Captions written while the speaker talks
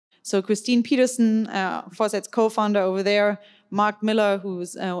So Christine Peterson, Foresight's co-founder over there, Mark Miller,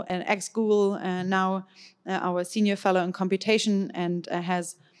 who's an ex-Google, now our senior fellow in computation, and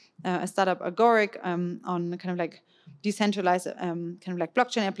has a startup Agoric on kind of like decentralized kind of like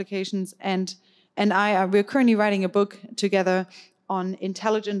blockchain applications, and we're currently writing a book together on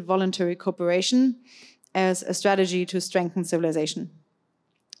intelligent voluntary cooperation as a strategy to strengthen civilization.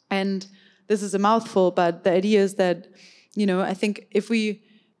 And this is a mouthful, but the idea is that, I think if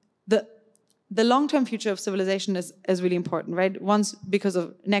the long-term future of civilization is really important, right? Once because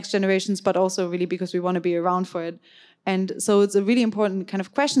of next generations, but also really because we want to be around for it. And so it's a really important kind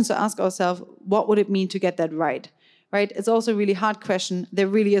of question to ask ourselves, what would it mean to get that right? Right? It's also a really hard question. There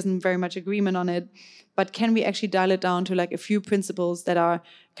really isn't very much agreement on it. But can we actually dial it down to like a few principles that are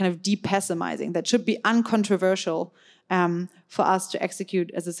kind of de-pessimizing, that should be uncontroversial for us to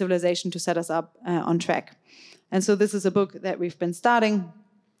execute as a civilization to set us up on track? And so this is a book that we've been starting.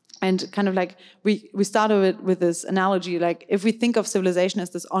 And kind of like we started it with this analogy, like if we think of civilization as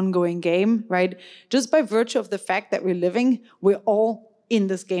this ongoing game, right? Just by virtue of the fact that we're living, we're all in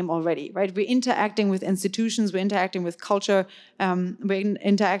this game already, right? We're interacting with institutions, we're interacting with culture, we're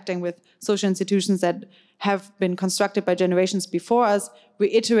interacting with social institutions that have been constructed by generations before us.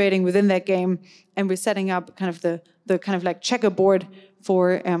 We're iterating within that game, and we're setting up kind of the kind of like checkerboard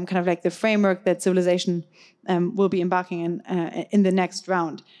for kind of like the framework that civilization will be embarking in the next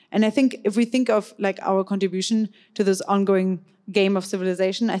round. And I think if we think of like our contribution to this ongoing game of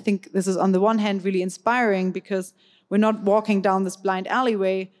civilization, I think this is on the one hand really inspiring because we're not walking down this blind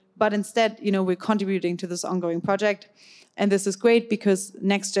alleyway, but instead, we're contributing to this ongoing project. And this is great because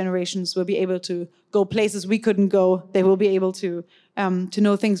next generations will be able to go places we couldn't go. They will be able to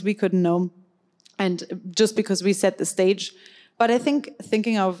know things we couldn't know. And just because we set the stage. But I think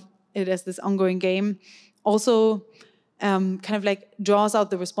thinking of it as this ongoing game also kind of like draws out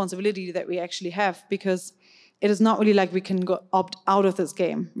the responsibility that we actually have, because it is not really like we can opt out of this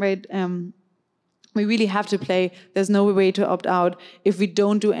game, right? We really have to play. There's no way to opt out. If we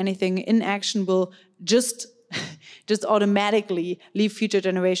don't do anything, inaction will just automatically leave future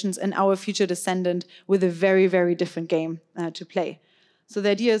generations and our future descendant with a very, very different game to play. So the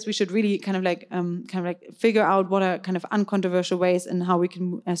idea is we should really kind of like figure out what are kind of uncontroversial ways and how we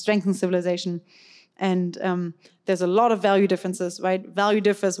can strengthen civilization. And there's a lot of value differences, right? Value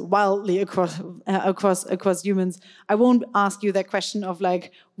differs wildly across humans. I won't ask you that question of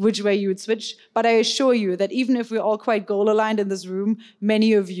like which way you would switch, but I assure you that even if we're all quite goal-aligned in this room,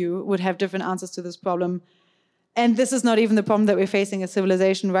 many of you would have different answers to this problem. And this is not even the problem that we're facing as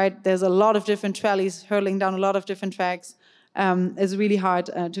civilization, right? There's a lot of different trolleys hurtling down a lot of different tracks. It's really hard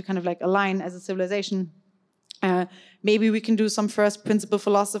to kind of like align as a civilization. Maybe we can do some first principle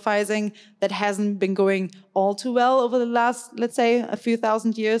philosophizing that hasn't been going all too well over the last, let's say, a few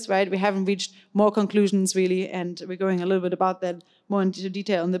thousand years, right? We haven't reached more conclusions really, and we're going a little bit about that more into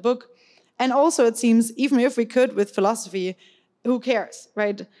detail in the book. And also it seems, even if we could with philosophy, who cares,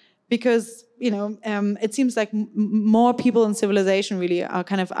 right? Because, it seems like more people in civilization really are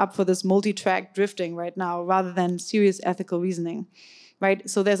kind of up for this multi-track drifting right now rather than serious ethical reasoning. Right?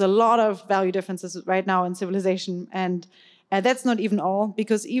 So there's a lot of value differences right now in civilization. And that's not even all,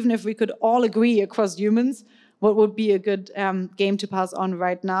 because even if we could all agree across humans what would be a good game to pass on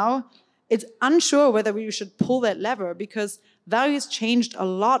right now, it's unsure whether we should pull that lever, because values changed a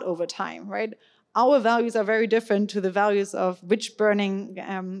lot over time, right? Our values are very different to the values of witch-burning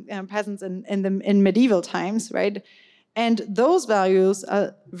peasants in medieval times, right? And those values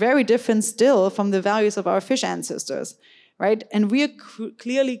are very different still from the values of our fish ancestors. Right? And we are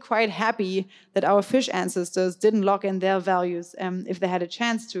clearly quite happy that our fish ancestors didn't lock in their values if they had a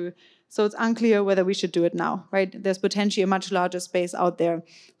chance to. So it's unclear whether we should do it now, right? There's potentially a much larger space out there.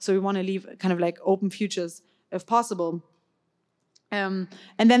 So we want to leave kind of like open futures if possible. And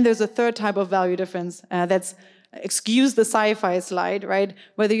then there's a third type of value difference that's, excuse the sci-fi slide, right?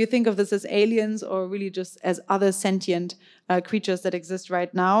 Whether you think of this as aliens or really just as other sentient creatures that exist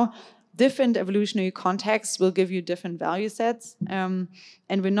right now. Different evolutionary contexts will give you different value sets, and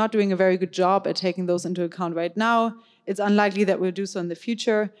we're not doing a very good job at taking those into account right now. It's unlikely that we'll do so in the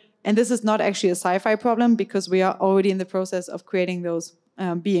future, and this is not actually a sci-fi problem, because we are already in the process of creating those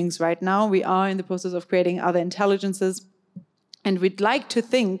beings right now. We are in the process of creating other intelligences, and we'd like to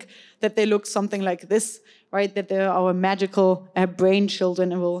think that they look something like this, right? That they're our magical brain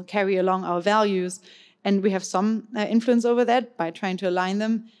children and will carry along our values, and we have some influence over that by trying to align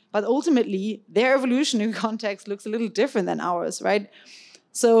them. But ultimately, their evolutionary context looks a little different than ours, right?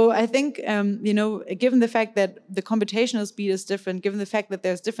 So I think, given the fact that the computational speed is different, given the fact that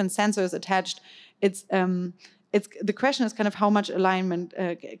there's different sensors attached, it's the question is kind of how much alignment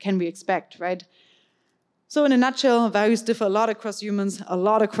can we expect, right? So in a nutshell, values differ a lot across humans, a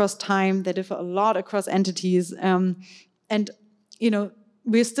lot across time. They differ a lot across entities. And,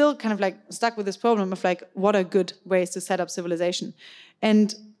 we're still kind of like stuck with this problem of like, what are good ways to set up civilization?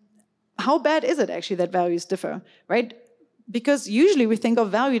 And how bad is it actually that values differ, right? Because usually we think of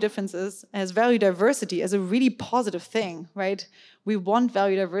value differences as value diversity as a really positive thing, right? We want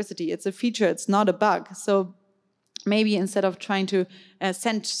value diversity. It's a feature. It's not a bug. So maybe instead of trying to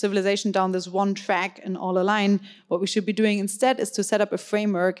send civilization down this one track and all align, what we should be doing instead is to set up a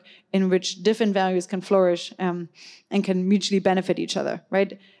framework in which different values can flourish and can mutually benefit each other,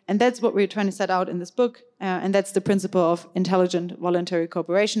 right? And that's what we're trying to set out in this book, and that's the principle of intelligent voluntary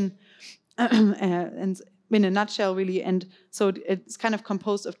cooperation, and in a nutshell, really. And so it's kind of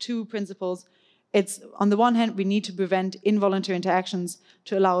composed of two principles. It's, on the one hand, we need to prevent involuntary interactions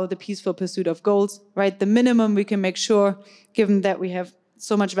to allow the peaceful pursuit of goals, right? The minimum we can make sure, given that we have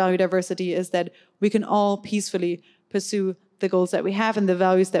so much value diversity, is that we can all peacefully pursue the goals that we have and the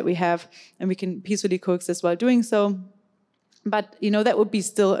values that we have, and we can peacefully coexist while doing so. But, that would be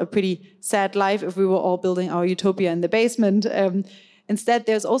still a pretty sad life if we were all building our utopia in the basement. Instead,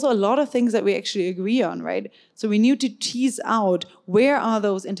 there's also a lot of things that we actually agree on, right? So we need to tease out where are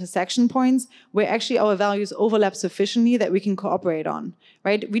those intersection points where actually our values overlap sufficiently that we can cooperate on,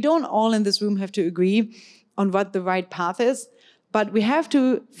 right? We don't all in this room have to agree on what the right path is, but we have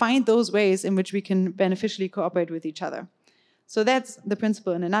to find those ways in which we can beneficially cooperate with each other. So that's the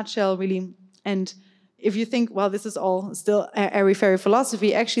principle in a nutshell, really. And if you think, well, this is all still airy-fairy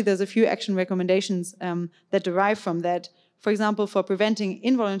philosophy, actually there's a few action recommendations that derive from that. For example, for preventing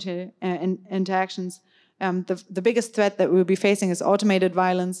involuntary interactions, the biggest threat that we'll be facing is automated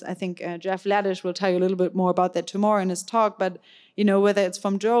violence. I think Jeff Laddish will tell you a little bit more about that tomorrow in his talk. But whether it's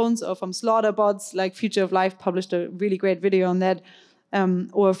from drones or from slaughter bots, like Future of Life published a really great video on that,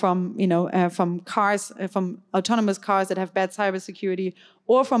 or from cars, from autonomous cars that have bad cybersecurity,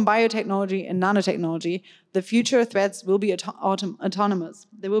 or from biotechnology and nanotechnology, the future threats will be autonomous.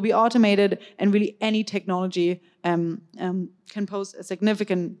 They will be automated, and really any technology can pose a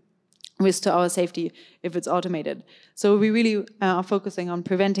significant risk to our safety if it's automated. So we really are focusing on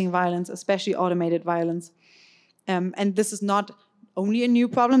preventing violence, especially automated violence. And this is not only a new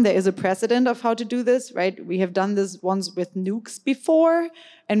problem. There is a precedent of how to do this, right? We have done this once with nukes before,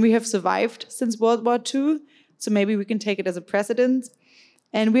 and we have survived since World War II. So maybe we can take it as a precedent.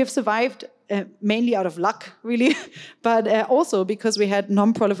 And we have survived mainly out of luck, really, but also because we had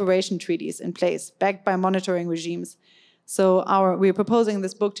non-proliferation treaties in place, backed by monitoring regimes. So we're proposing in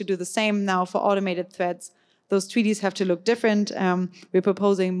this book to do the same now for automated threats. Those treaties have to look different. We're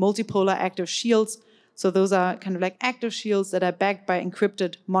proposing multipolar active shields. So those are kind of like active shields that are backed by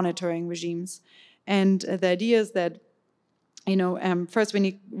encrypted monitoring regimes. And the idea is that, first we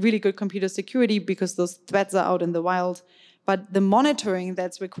need really good computer security because those threats are out in the wild. But the monitoring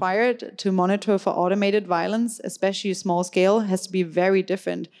that's required to monitor for automated violence, especially small scale, has to be very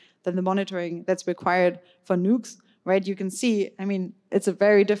different than the monitoring that's required for nukes, right? You can see, it's a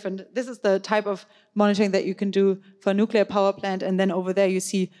very different, this is the type of monitoring that you can do for a nuclear power plant, and then over there you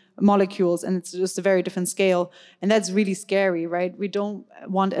see molecules, and it's just a very different scale. And that's really scary, right? We don't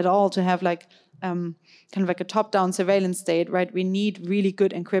want at all to have kind of like a top-down surveillance state, right? We need really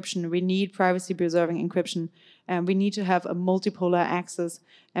good encryption. We need privacy-preserving encryption. And we need to have a multipolar access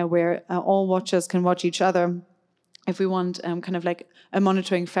where all watchers can watch each other if we want kind of like a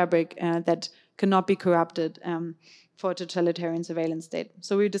monitoring fabric that cannot be corrupted for a totalitarian surveillance state.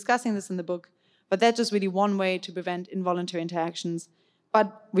 So we're discussing this in the book, but that's just really one way to prevent involuntary interactions.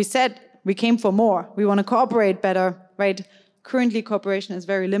 But we said we came for more. We want to cooperate better, right? Currently, cooperation is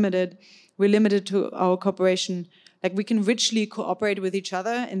very limited. We're limited to our cooperation. Like, we can richly cooperate with each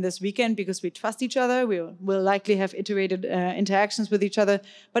other in this weekend because we trust each other. We will likely have iterated interactions with each other.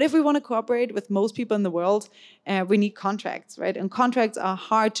 But if we want to cooperate with most people in the world, we need contracts, right? And contracts are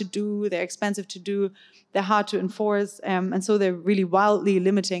hard to do. They're expensive to do. They're hard to enforce. And so they're really wildly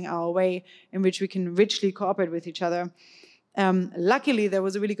limiting our way in which we can richly cooperate with each other. Luckily, there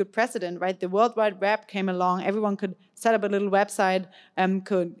was a really good precedent, right? The World Wide Web came along. Everyone could set up a little website,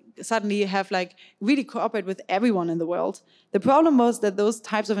 could suddenly have really cooperate with everyone in the world. The problem was that those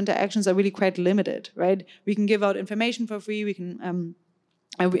types of interactions are really quite limited, right? We can give out information for free. We can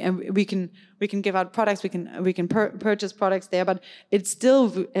give out products. We can purchase products there, but it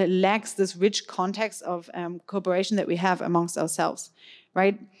still lacks this rich context of cooperation that we have amongst ourselves,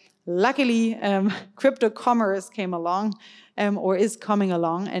 right? Luckily, crypto commerce came along, or is coming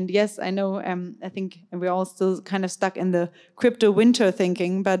along. And yes, I know, I think we're all still kind of stuck in the crypto winter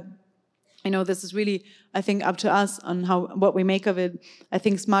thinking, but this is really, I think, up to us on what we make of it. I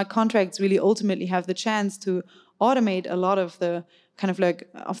think smart contracts really ultimately have the chance to automate a lot of the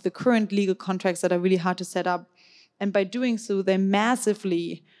of the current legal contracts that are really hard to set up. And by doing so, they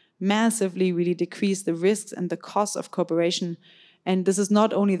massively really decrease the risks and the costs of cooperation. And this is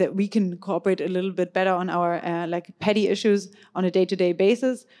not only that we can cooperate a little bit better on our petty issues on a day-to-day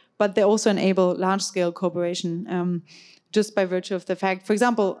basis, but they also enable large-scale cooperation just by virtue of the fact, for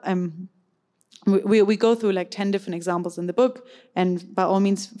example, we go through 10 different examples in the book, and by all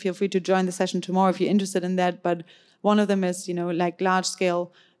means, feel free to join the session tomorrow if you're interested in that. But one of them is, large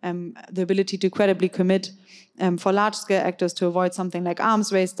scale, the ability to credibly commit for large scale actors to avoid something like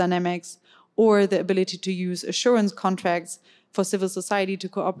arms race dynamics, or the ability to use assurance contracts for civil society to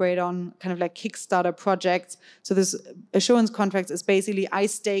cooperate on Kickstarter projects. So this assurance contracts is basically, I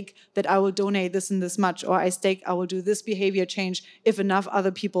stake that I will donate this and this much, or I stake I will do this behavior change if enough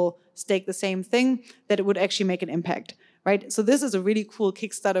other people stake the same thing, that it would actually make an impact, right? So this is a really cool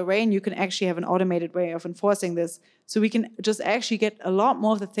Kickstarter way, and you can actually have an automated way of enforcing this. So we can just actually get a lot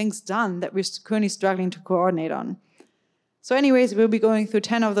more of the things done that we're currently struggling to coordinate on. So anyways, we'll be going through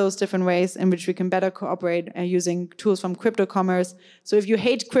 10 of those different ways in which we can better cooperate using tools from crypto commerce. So if you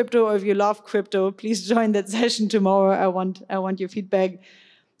hate crypto or if you love crypto, please join that session tomorrow. I want your feedback.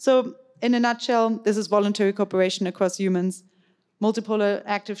 So in a nutshell, this is voluntary cooperation across humans, multipolar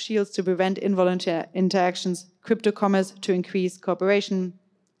active shields to prevent involuntary interactions, crypto commerce to increase cooperation.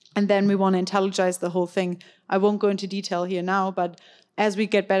 And then we want to intelligize the whole thing. I won't go into detail here now, but as we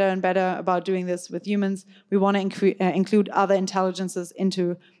get better and better about doing this with humans, we want to include other intelligences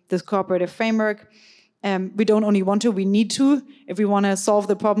into this cooperative framework. We don't only want to, we need to. If we want to solve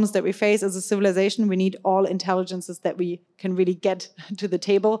the problems that we face as a civilization, we need all intelligences that we can really get to the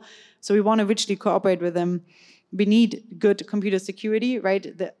table. So we want to richly cooperate with them. We need good computer security, right?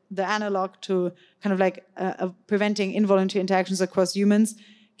 The analog to preventing involuntary interactions across humans.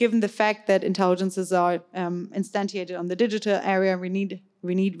 Given the fact that intelligences are instantiated on the digital area, we need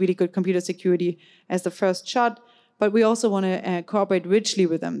really good computer security as the first shot, but we also want to cooperate richly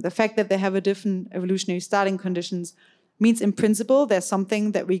with them. The fact that they have a different evolutionary starting conditions means in principle there's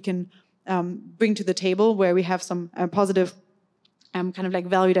something that we can bring to the table where we have some positive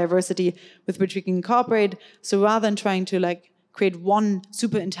value diversity with which we can cooperate. So rather than trying to create one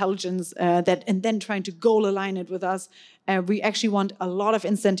super intelligence and then trying to goal align it with us, we actually want a lot of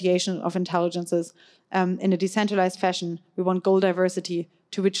instantiation of intelligences in a decentralized fashion. We want goal diversity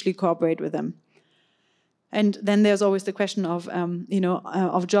to richly cooperate with them. And then there's always the question of,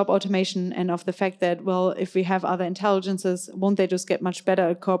 of job automation and of the fact that, well, if we have other intelligences, won't they just get much better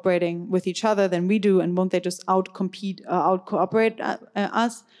at cooperating with each other than we do, and won't they just out-compete or out-cooperate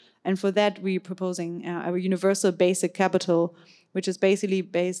us? And for that, we're proposing a universal basic capital, which is basically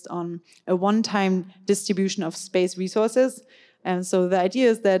based on a one-time distribution of space resources. And so the idea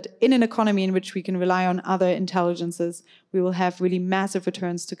is that in an economy in which we can rely on other intelligences, we will have really massive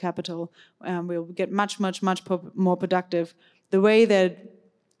returns to capital. We'll get much more productive. The way that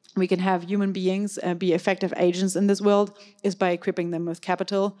we can have human beings be effective agents in this world is by equipping them with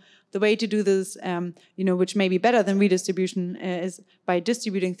capital. The way to do this, which may be better than redistribution, is by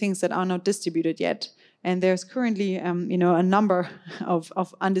distributing things that are not distributed yet. And there's currently, a number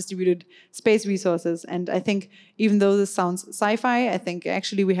of undistributed space resources. And I think even though this sounds sci-fi, I think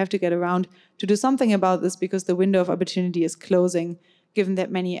actually we have to get around to do something about this, because the window of opportunity is closing, given that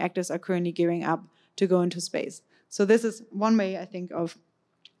many actors are currently gearing up to go into space. So this is one way, I think, of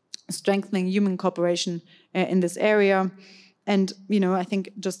strengthening human cooperation in this area. And, I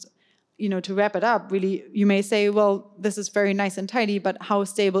think just, to wrap it up, really, you may say, well, this is very nice and tidy, but how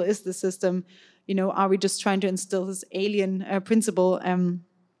stable is the system? Are we just trying to instill this alien principle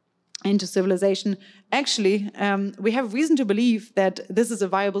into civilization? Actually, we have reason to believe that this is a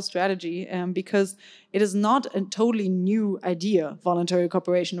viable strategy because it is not a totally new idea, voluntary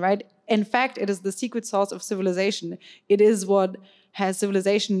cooperation, right? In fact, it is the secret sauce of civilization. It is what has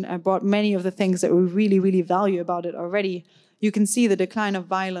civilization brought many of the things that we really, really value about it already. You can see the decline of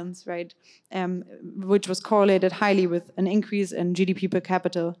violence, right, which was correlated highly with an increase in GDP per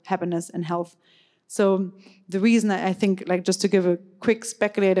capita, happiness, and health. So the reason I think, just to give a quick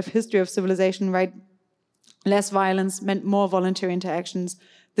speculative history of civilization, right, less violence meant more voluntary interactions.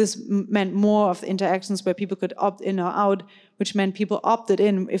 This meant more of the interactions where people could opt in or out, which meant people opted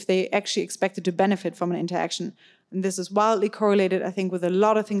in if they actually expected to benefit from an interaction. And this is wildly correlated, I think, with a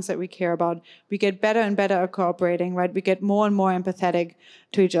lot of things that we care about. We get better and better at cooperating, right? We get more and more empathetic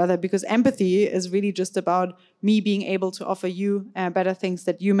to each other, because empathy is really just about me being able to offer you better things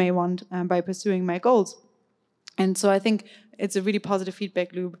that you may want by pursuing my goals. And so I think it's a really positive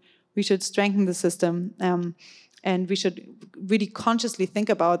feedback loop we should strengthen the system. And we should really consciously think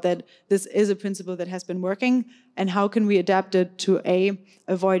about that this is a principle that has been working, and how can we adapt it to A,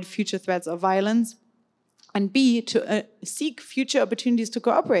 avoid future threats of violence, and B, to seek future opportunities to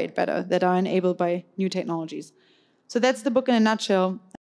cooperate better that are enabled by new technologies. So that's the book in a nutshell.